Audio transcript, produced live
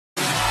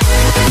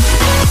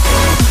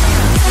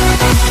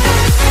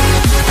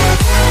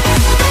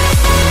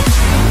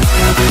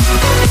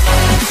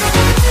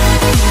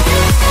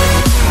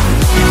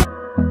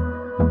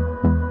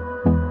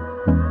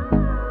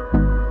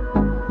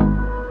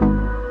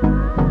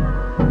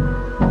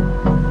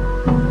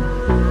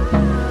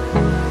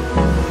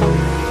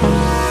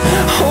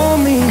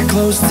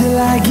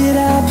I get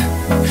up,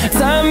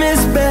 time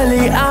is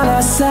barely on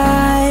our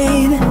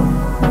side.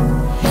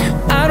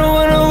 I don't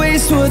wanna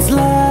waste what's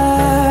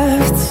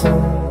left.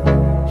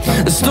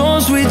 The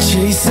storms we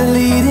chase are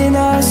leading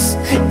us,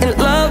 and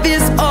love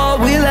is all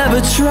we'll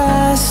ever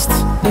trust.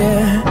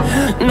 Yeah,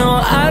 no,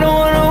 I don't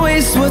wanna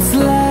waste what's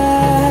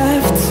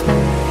left.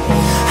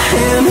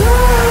 And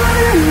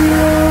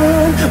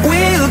on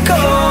we'll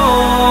go,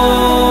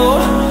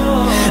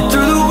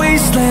 through the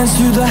wastelands,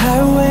 through the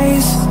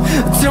highways,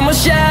 till my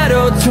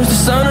shadow turns to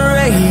sun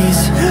rays.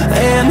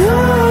 And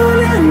on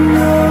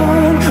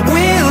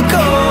we'll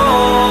go,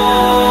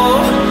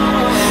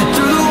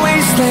 through the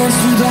wastelands,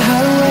 through the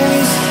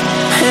highways,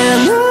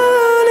 and on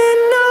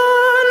we'll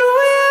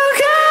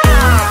go.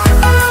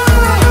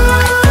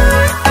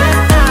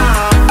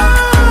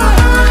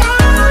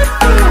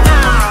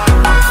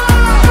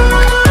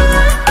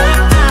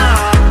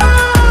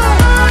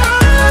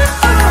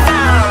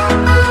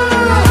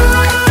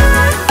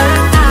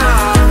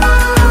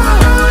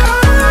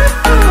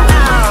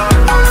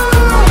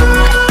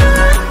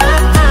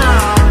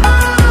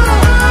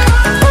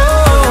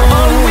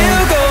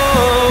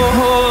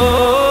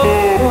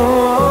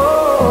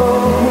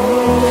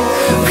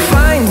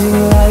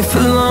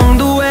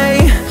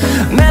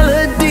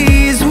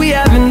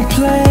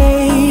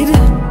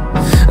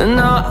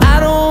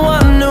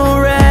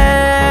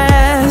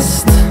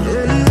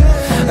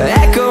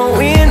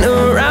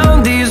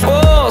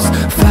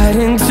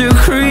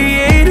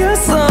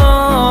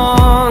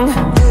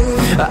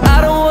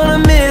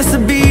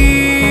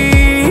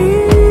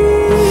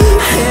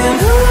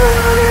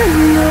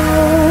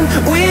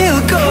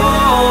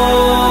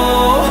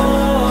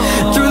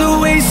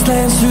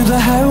 Through the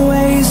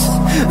highways,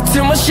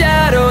 till my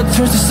shadow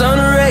turns to sun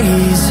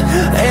rays.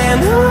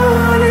 And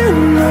on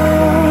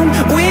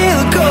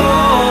we'll go,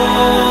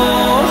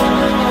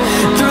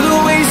 through the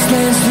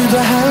wastelands, through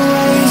the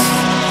highways,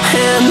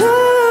 and on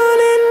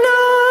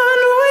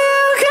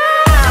we'll go.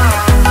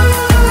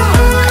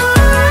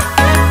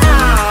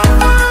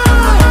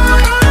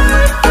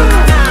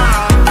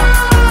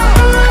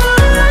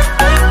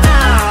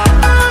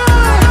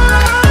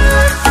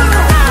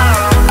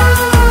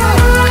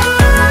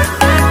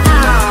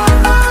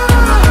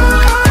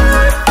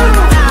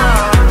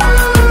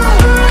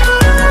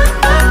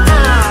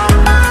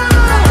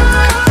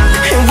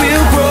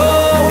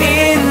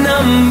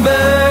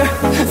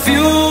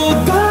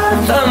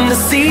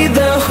 See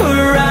the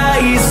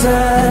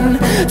horizon,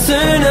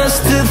 turn us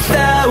to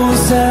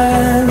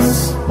thousands,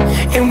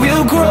 and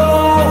we'll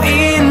grow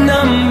in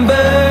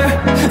number,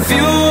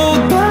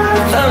 fueled by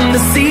them. To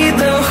see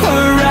the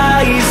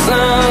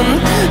horizon,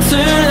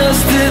 turn us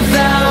to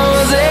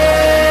thousands,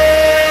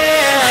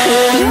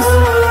 and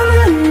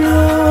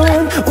on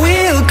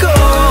we'll go,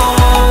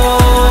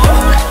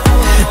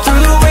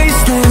 through the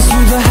wastelands,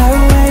 through the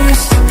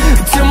highways,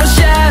 till my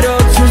shadow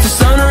turns to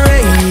sun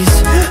rays.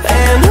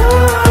 And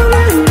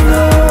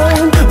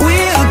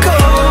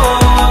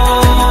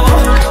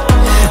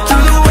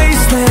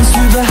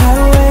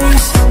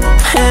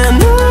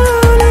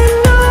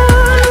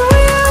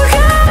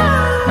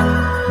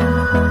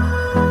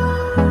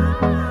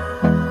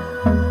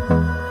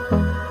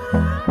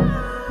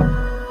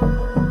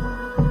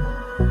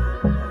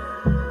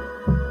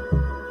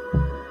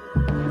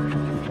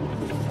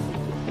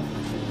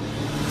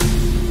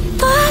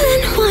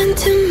one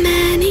too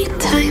many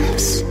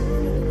times,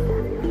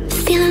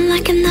 feeling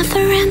like it never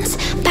ends.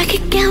 Back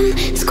again,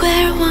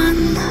 square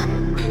one.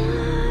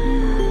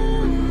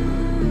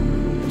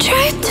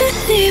 Tried to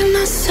leave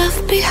myself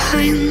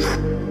behind,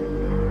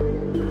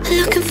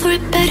 looking for a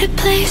better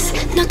place,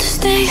 not to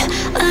stay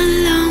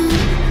alone.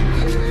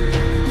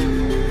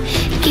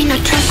 Gain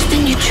our trust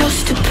and you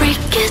chose to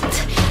break it.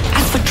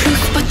 Ask for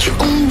truth but you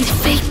only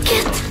fake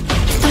it.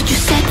 Thought you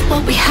said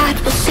what we had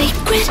was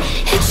sacred.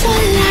 It's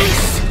all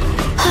lies,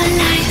 all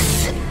lies.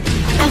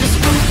 I was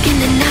broken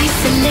and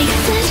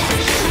isolated,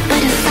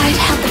 but inside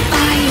held the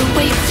fire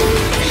waiting.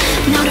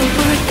 Not a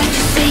word that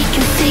you say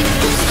can save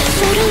us,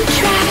 so don't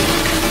try,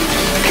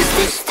 'cause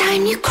this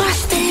time you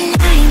crossed the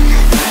line.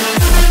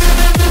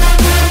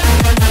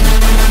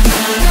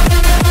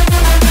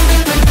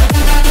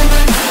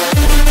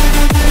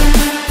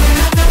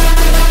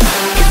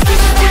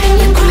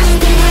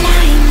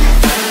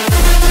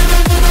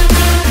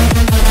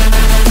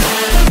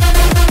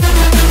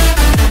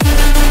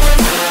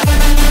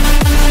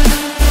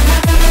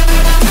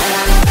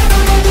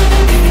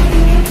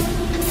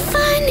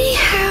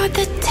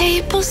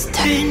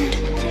 Turned.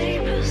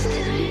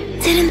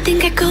 Didn't think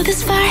I'd go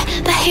this far,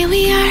 but here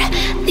we are,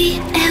 the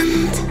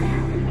end.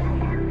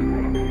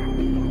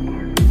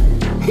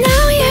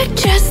 Now you're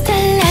just a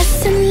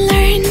lesson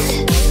learned,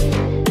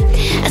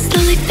 a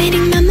slowly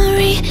fading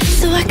memory,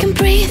 so I can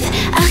breathe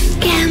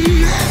again.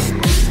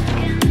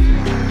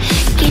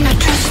 Gain our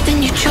trust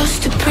and you chose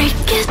to break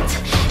it.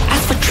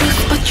 Ask for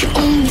truth but you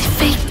only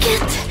fake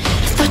it.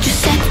 Thought you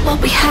said what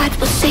we had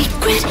was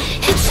sacred.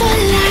 It's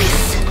all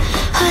lies,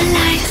 all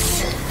lies.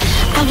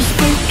 I was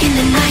broken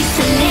and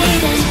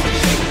isolated,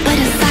 but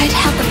inside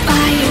held the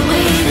fire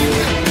waiting.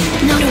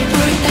 Not a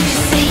word that you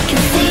say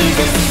can save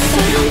this.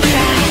 So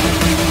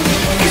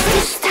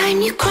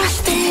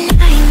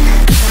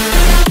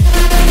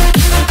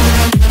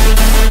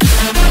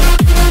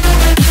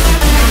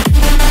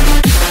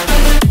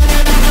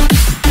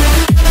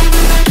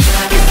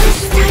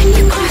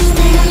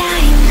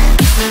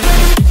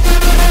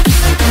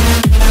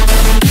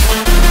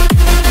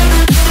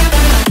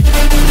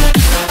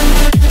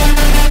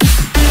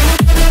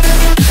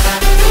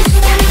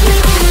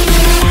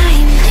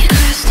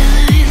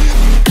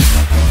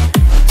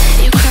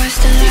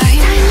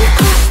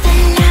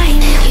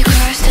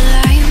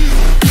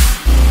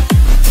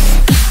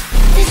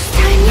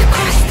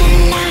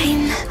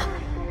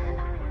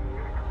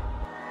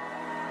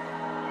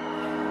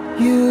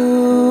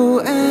You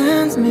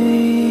and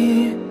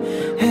me,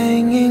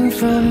 hanging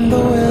from the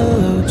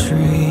willow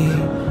tree,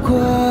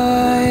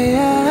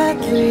 quietly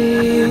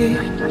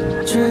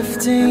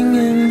drifting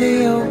in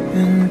the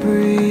open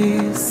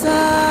breeze.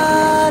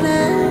 Suddenly,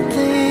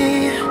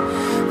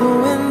 the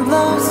wind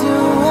blows you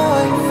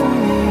away from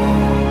me.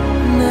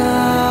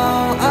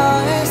 Now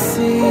I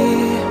see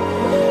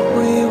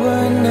we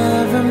were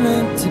never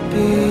meant to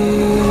be.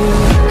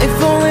 If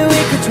only we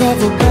could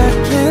travel back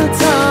in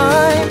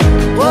time.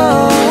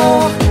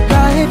 Whoa,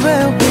 right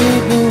where we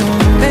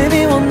belong. Maybe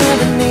we'll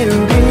never need a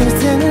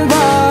reason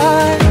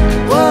why.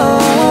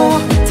 Whoa,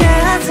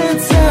 dance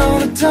until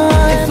the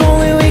dawn. If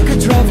only we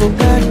could travel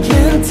back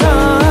in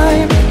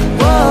time.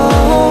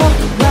 Whoa,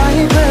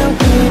 right where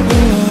we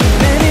belong.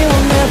 Maybe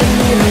we'll never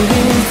need a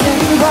reason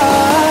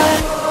why.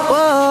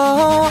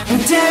 Whoa,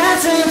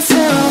 dance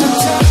until the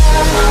dawn.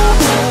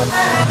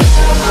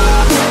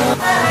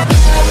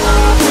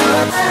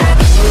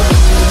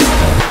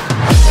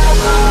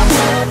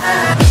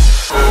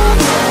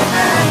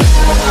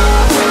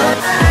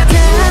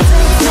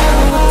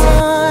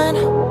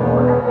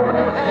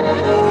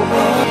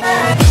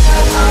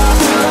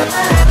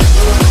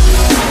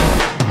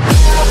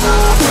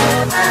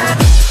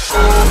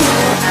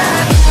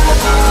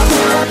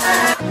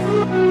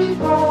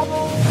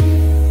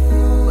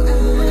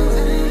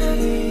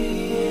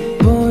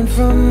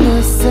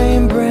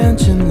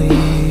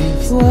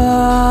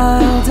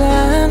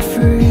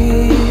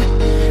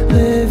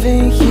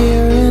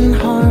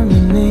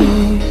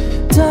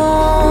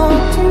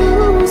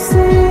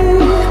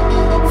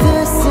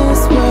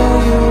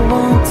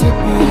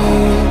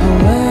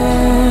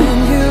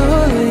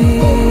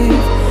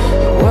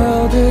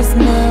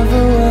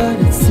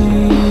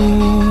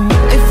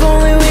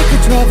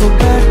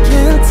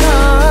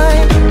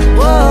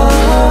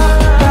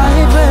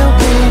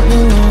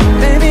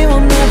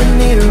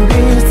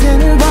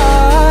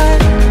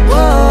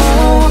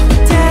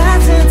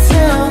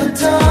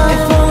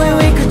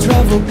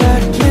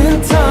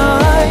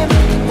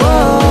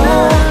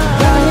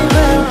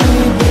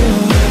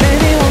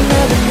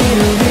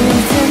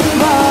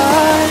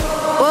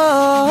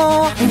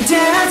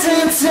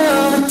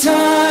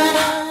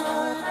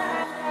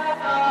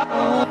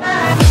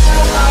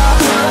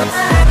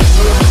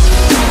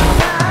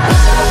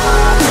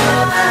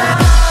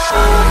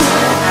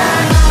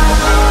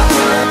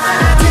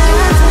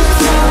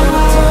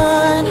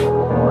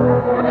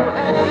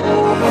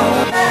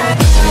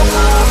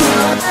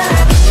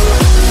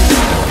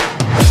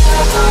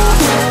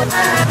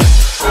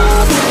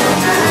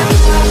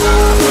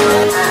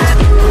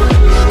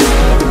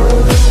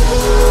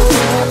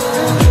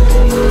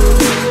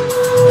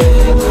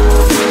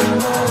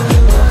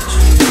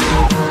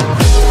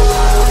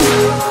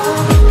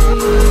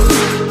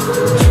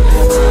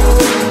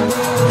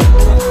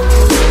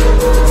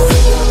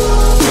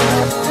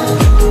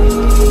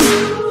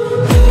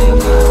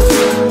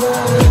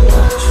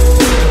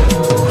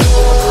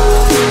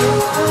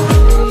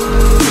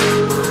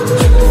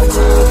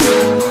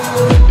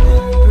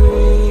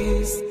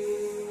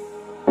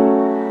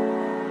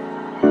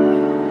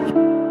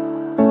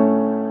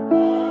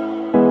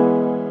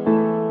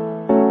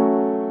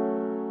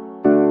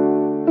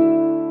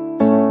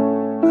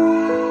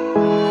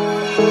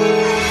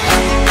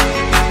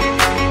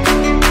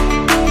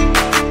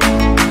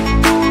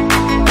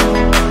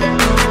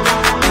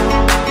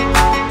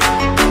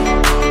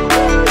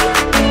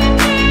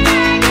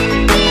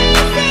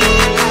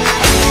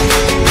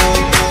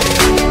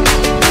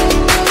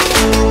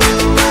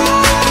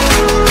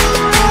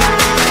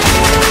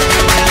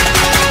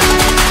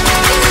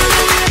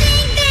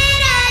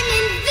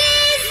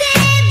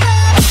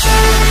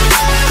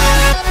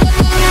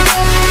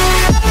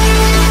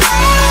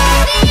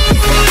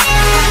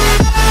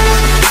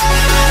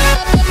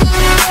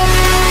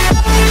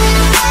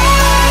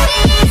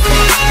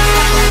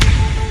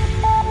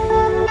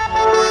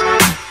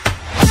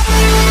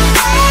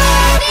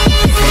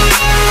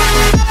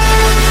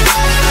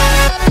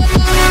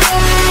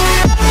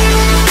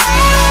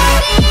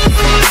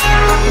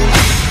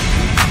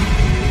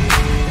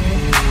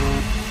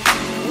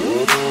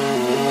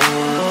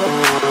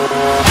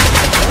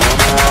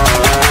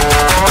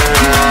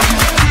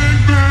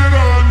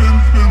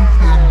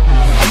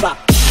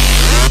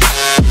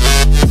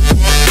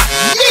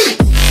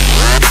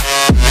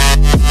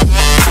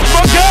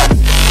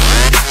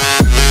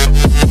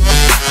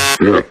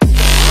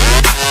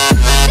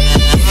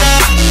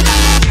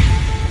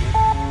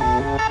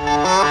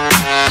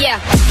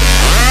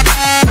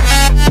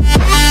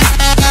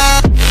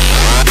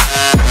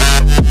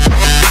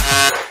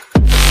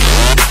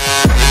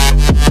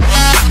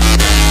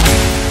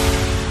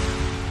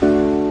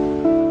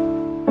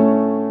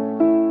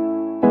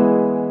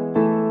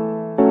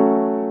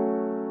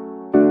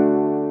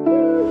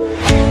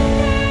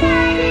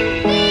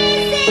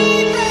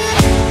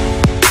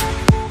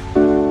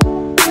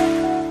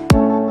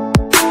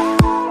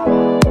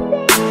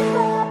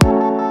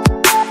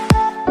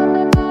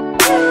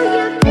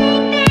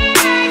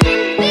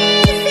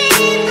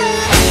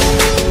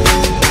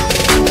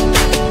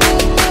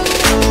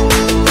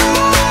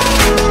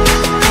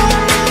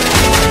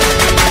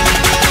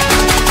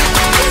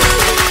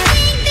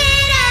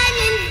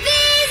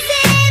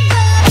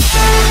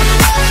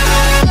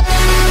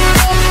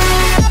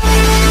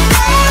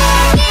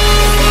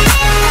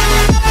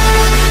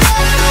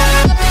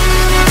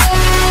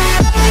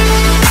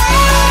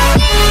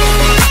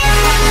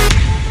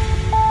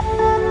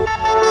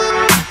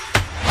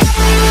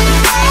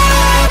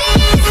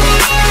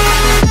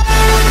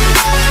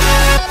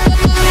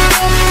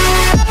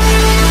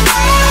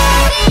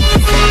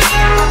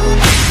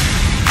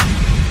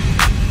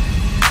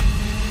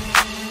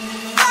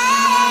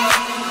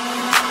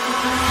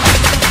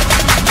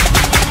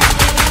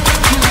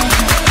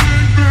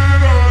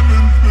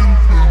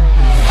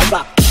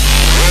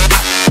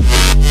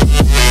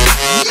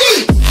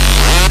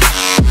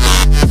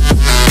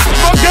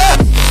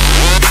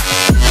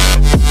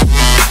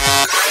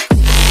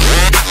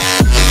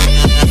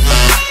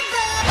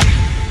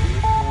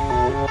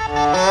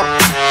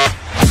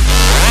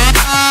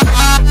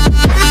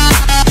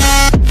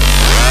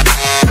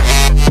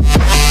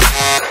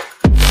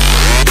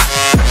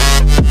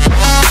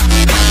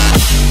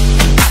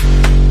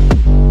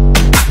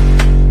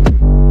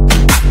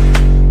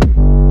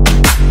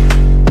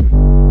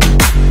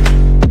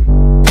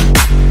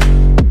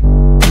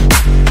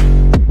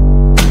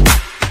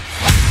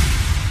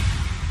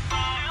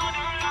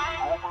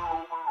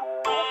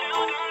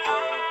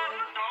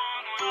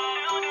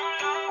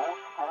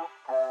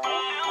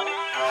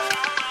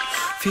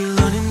 Feel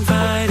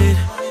uninvited.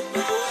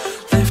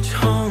 Left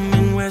home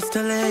in West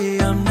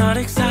LA, I'm not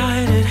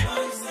excited.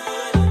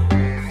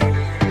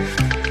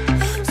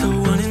 So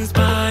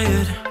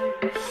uninspired.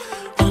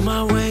 On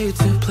my way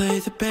to play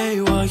the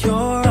bay while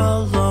you're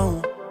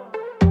alone.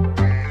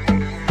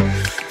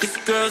 This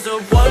girl's a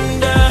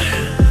wonder.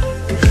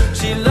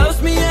 She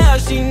loves me, yeah,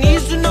 she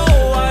needs to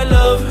know I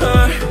love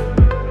her.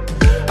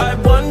 I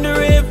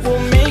wonder if we'll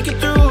make it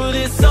through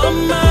this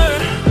summer.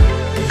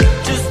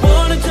 Just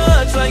wanna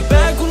touch like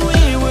back when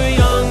we were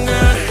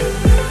younger.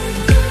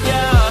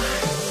 Yeah.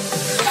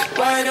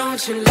 Why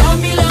don't you love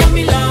me, love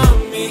me,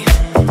 love me?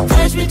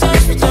 Touch me,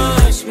 touch me,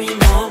 touch me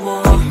no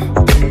more.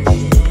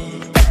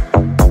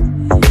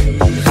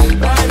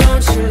 Why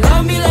don't you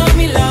love me, love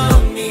me,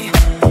 love me?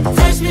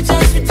 Touch me,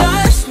 touch me,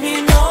 touch me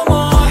no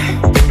more.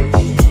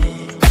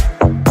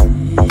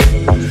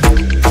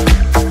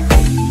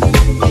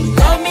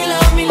 Love me,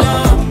 love me,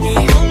 love me.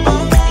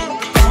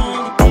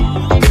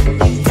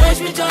 Touch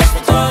me, touch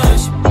me,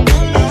 touch me.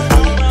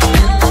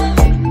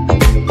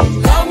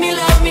 Love me,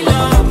 love me,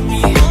 love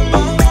me.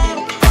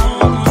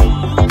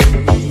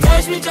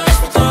 Touch me, touch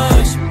me,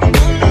 touch me.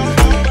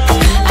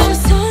 I'm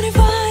so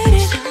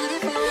divided,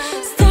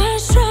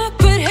 starstruck,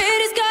 but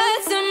hate has got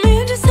some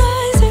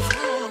indecisive.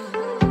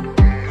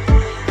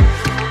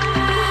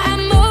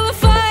 I'm over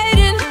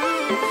fighting,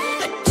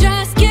 I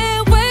just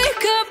can't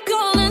wake up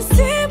cold and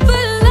sleep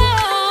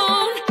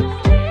alone.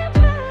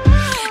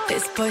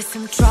 This boy's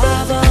some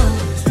trouble.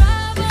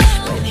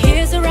 When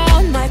he's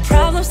around, my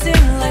problems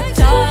seem like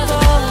double.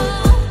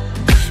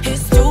 His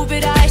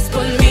stupid eyes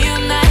put me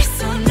on ice,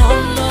 so no,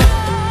 no.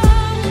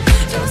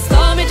 Don't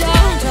slow me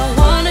down, don't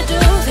wanna do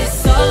this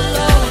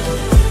solo.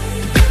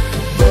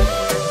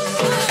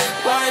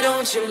 Why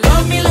don't you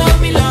love me, love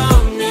me,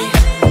 love me?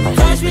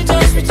 Touch me,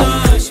 touch me,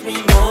 touch me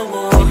no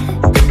more.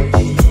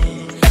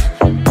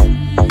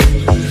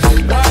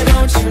 Why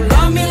don't you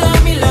love me,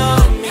 love me,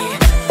 love me?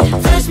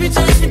 Touch me,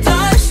 touch me,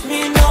 touch me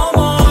no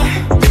more.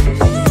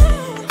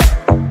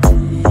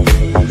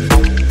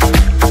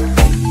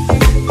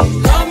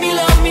 Love me,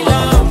 love me,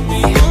 love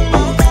me.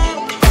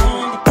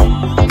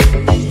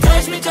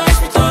 Touch me, touch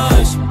me,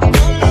 touch me.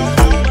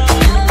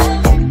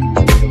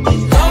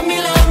 Love me,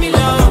 love me,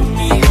 love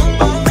me.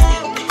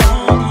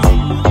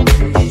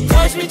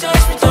 Touch me,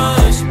 touch me,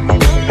 touch me.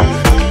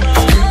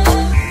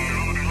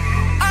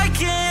 I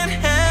can't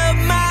help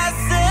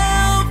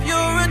myself,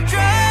 you're a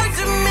drug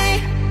to me.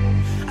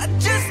 I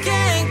just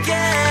can't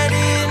get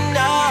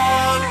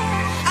enough.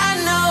 I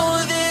know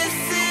this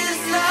is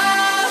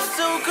love,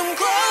 so come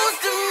close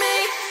to me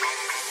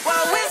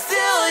while we're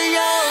still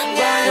young.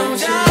 Why don't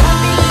you love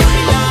me, love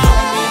me,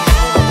 love me?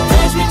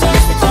 Touch me,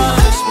 touch me,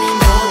 touch me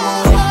no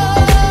more.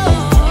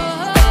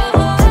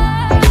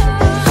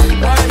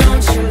 Why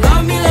don't you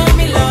love me, love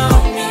me,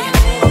 love me?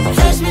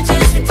 Touch me,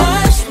 touch me,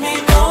 touch me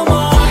no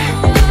more.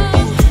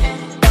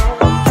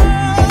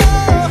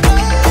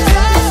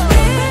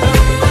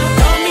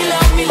 Love me,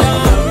 love me,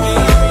 love me.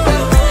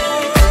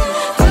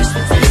 Touch me,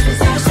 touch me,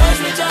 touch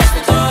me, touch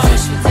me,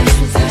 touch me, touch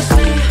me, touch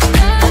me.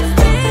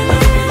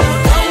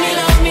 Love me,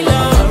 love me,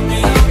 love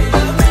me.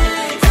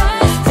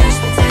 Touch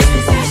me, touch me,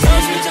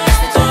 touch me,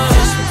 touch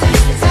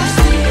me, touch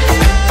me.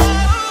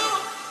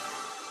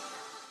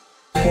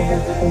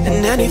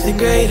 And anything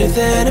greater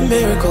than a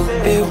miracle,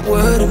 it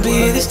wouldn't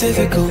be this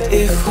difficult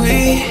if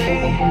we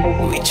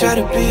try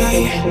to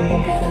be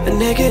a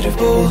negative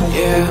bull.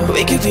 Yeah,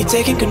 we could be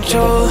taking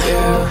control.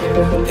 Yeah,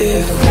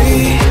 if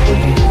we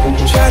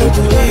try to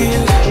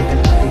believe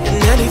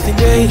in anything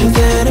greater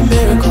than a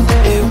miracle,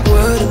 it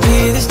wouldn't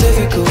be this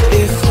difficult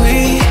if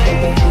we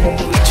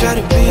try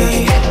to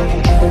be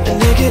a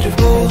negative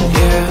bull.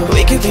 Yeah,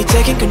 we could be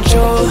taking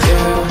control.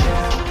 Yeah,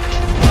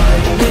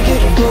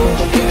 negative bull.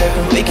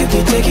 Yeah, we could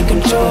be taking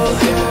control.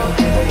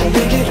 Yeah,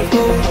 negative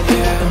bull.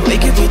 Yeah, we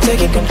could be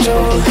taking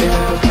control. Yeah,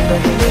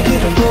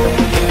 negative bull.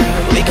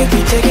 Yeah, we could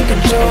be taking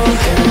control.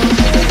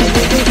 Yeah,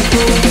 negative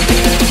bull.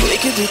 Yeah, we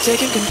could be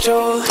taking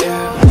control.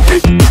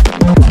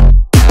 Yeah.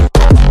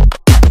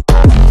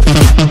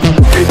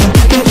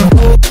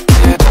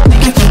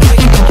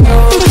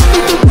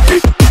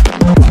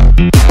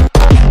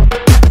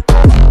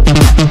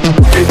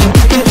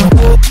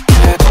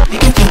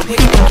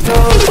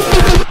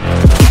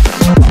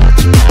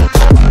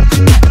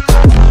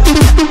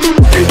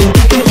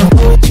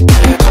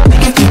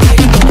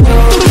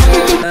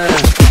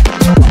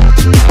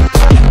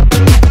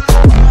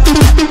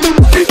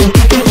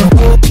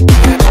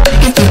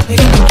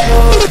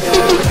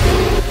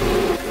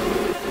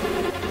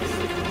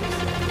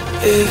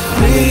 If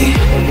we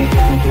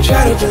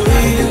try to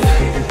believe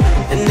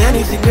in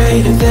anything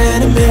greater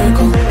than a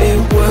miracle, it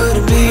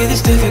wouldn't be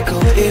this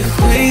difficult if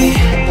we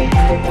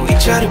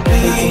try to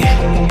be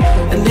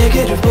a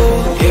negative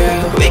bull.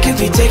 Yeah, we could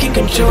be taking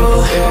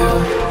control.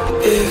 Yeah,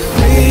 if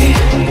we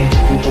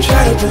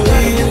try to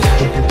believe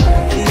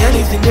in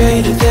anything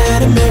greater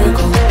than a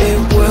miracle, it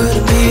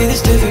wouldn't be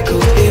this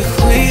difficult if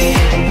we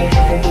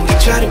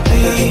try to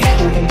be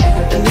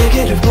a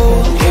negative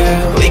bull.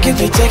 Yeah, we could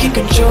be taking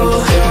control.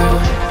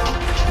 Yeah,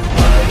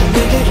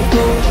 negative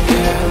bull.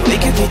 Yeah, we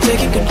could be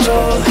taking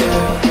control.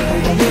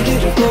 Make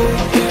it a move.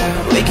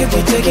 We could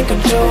be taking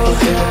control.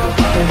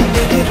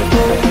 Make it a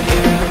move.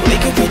 We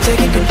could be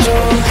taking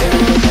control.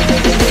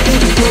 Make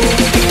it a move.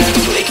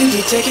 We could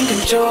be taking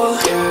control.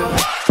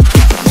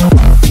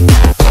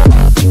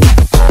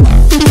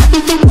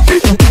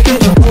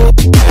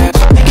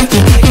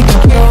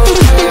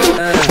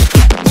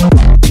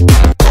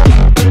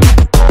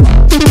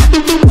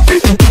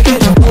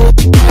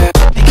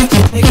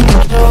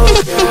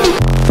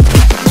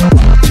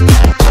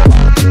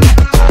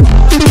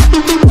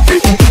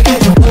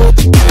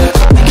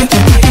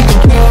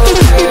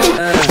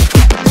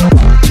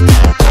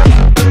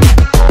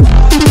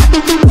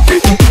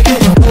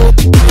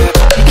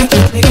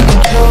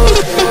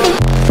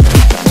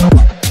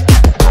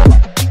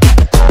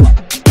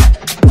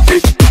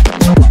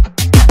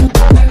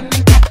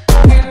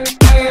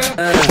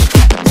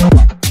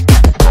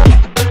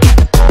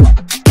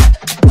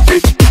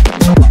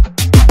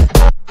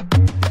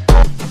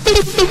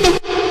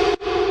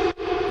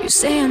 You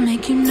say I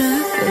make you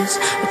nervous,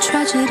 a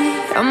tragedy,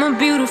 I'm a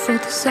beautiful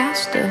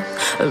disaster,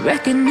 a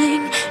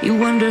reckoning. You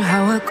wonder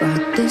how I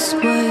got this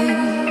way.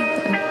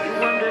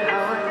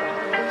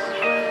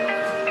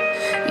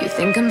 You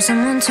think I'm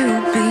someone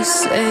to be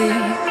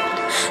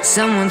saved,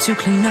 someone to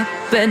clean up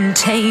and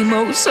tame.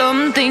 Oh,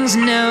 some things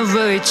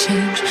never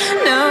change,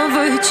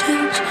 never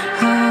change.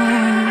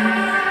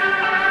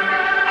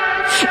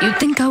 You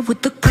think I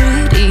would look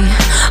pretty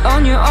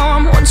on your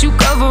arm once you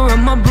cover up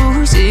my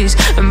bruises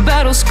and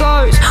battle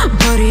scars,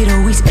 but it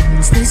always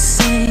ends the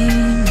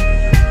same.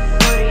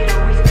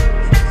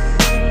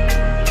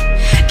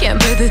 Can't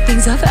bear the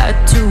things I've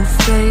had to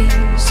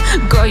face,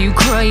 got you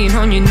crying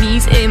on your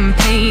knees in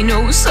pain.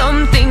 Oh,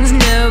 some things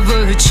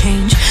never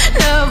change,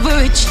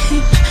 never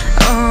change.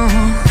 Oh,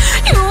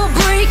 you'll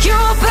break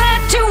your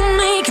back to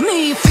make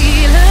me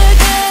feel again.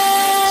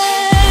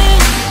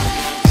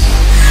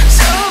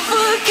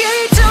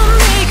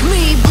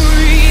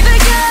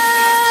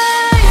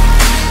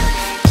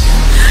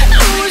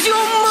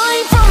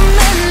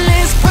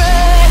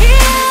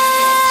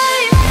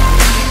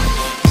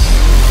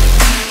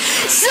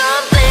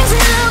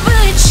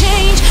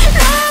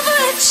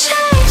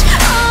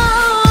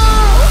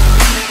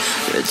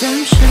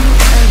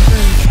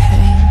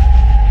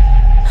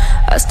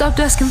 I stopped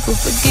asking for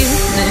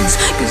forgiveness,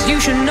 cause you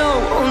should know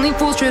only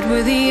fools tread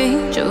where the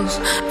angels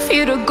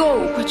fear to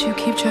go, but you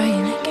keep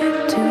trying to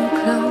get too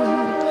close.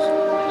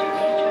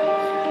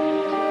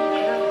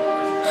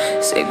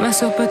 Save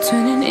myself by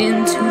turning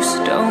into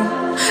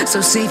stone,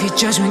 so save your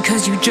judgment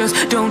cause you just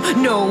don't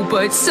know.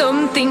 But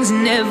some things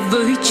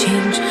never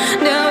change,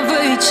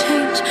 never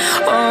change.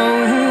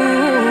 Oh,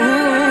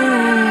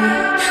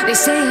 they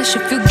say I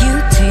should feel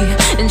guilty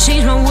and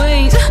change my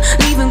ways,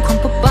 leaving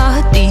crumpled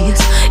bodies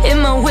in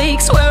my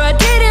wake. Swear I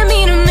didn't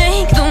mean to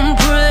make them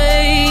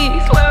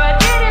break, swear I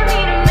didn't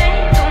mean to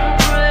make them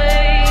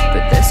break.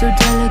 But they're so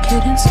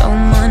delicate and so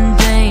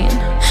mundane,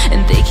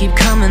 and they keep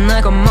coming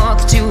like a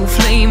moth to a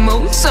flame.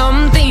 Oh,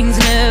 some things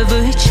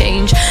never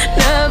change,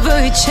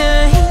 never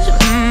change.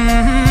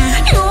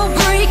 You'll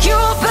break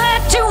your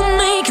back to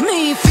make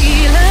me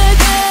feel again.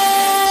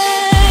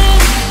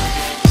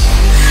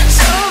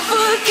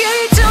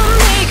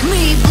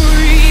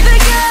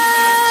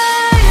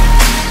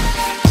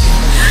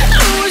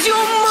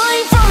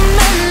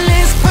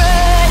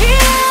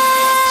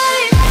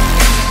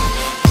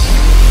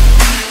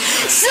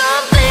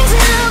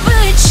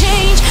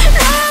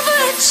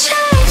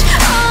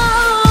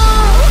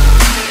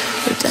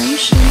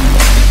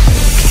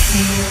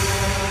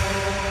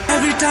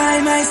 Every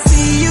time I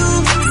see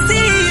you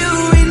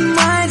in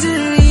my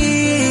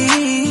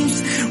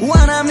dreams.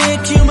 Wanna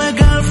make you my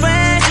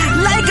girlfriend,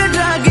 like a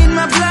drug in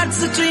my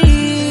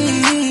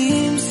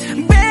bloodstreams.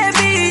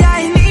 Baby, I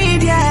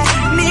need ya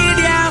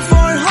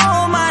for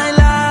all my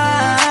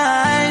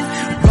life.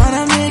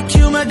 Wanna make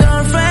you my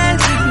girlfriend,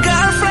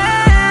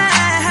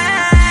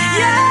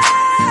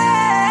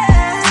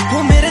 yeah.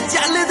 Oh, मेरे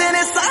चल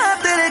देने साथ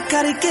तेरे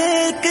करके,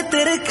 एक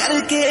तेरे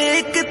करके,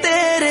 एक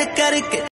तेरे करके.